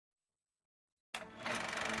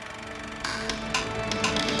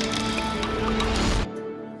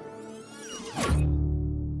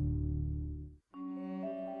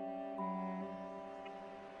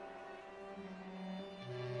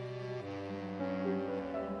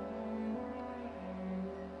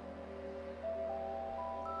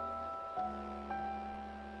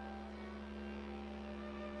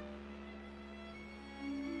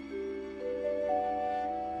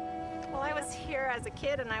as a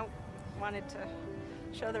kid, and I wanted to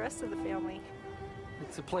show the rest of the family.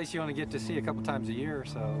 It's a place you only get to see a couple times a year,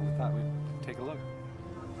 so we thought we'd take a look.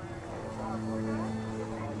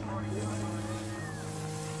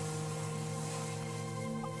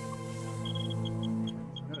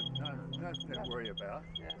 Nothing to worry about.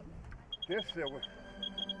 This,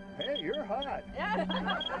 hey, you're hot.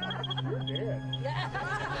 You're dead.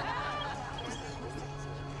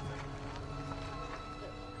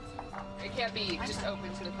 It can't be just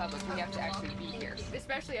open to the public. We have to actually be here.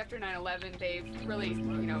 Especially after 9/11, they've really,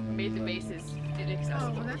 made the bases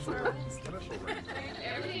inaccessible.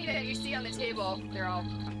 Everything that you see on the table, they're all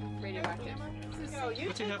radioactive. What do you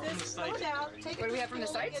have from the site? What do we have from the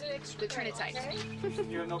site? The Trinitite.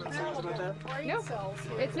 You have no concerns about that? No.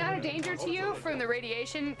 It's not a danger to you from the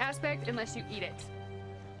radiation aspect unless you eat it.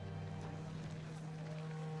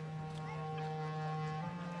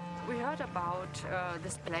 We heard about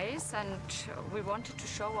this place and we wanted to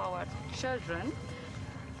show our children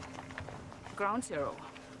Ground Zero,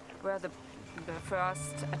 where the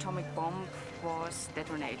first atomic bomb was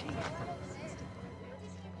detonating.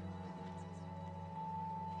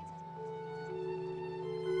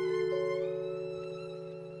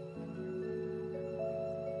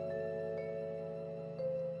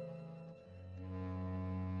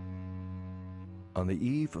 On the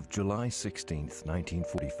eve of July 16th,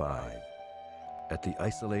 1945, at the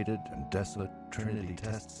isolated and desolate Trinity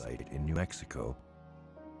test site in New Mexico,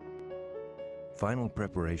 final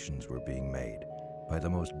preparations were being made by the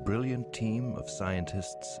most brilliant team of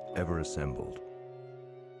scientists ever assembled.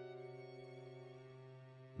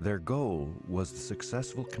 Their goal was the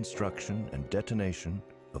successful construction and detonation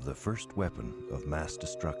of the first weapon of mass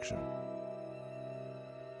destruction.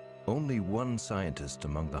 Only one scientist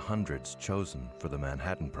among the hundreds chosen for the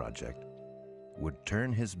Manhattan Project would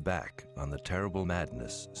turn his back on the terrible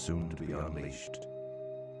madness soon to be unleashed.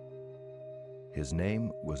 His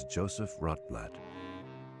name was Joseph Rotblat.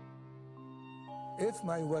 If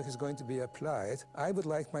my work is going to be applied, I would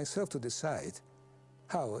like myself to decide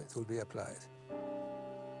how it will be applied.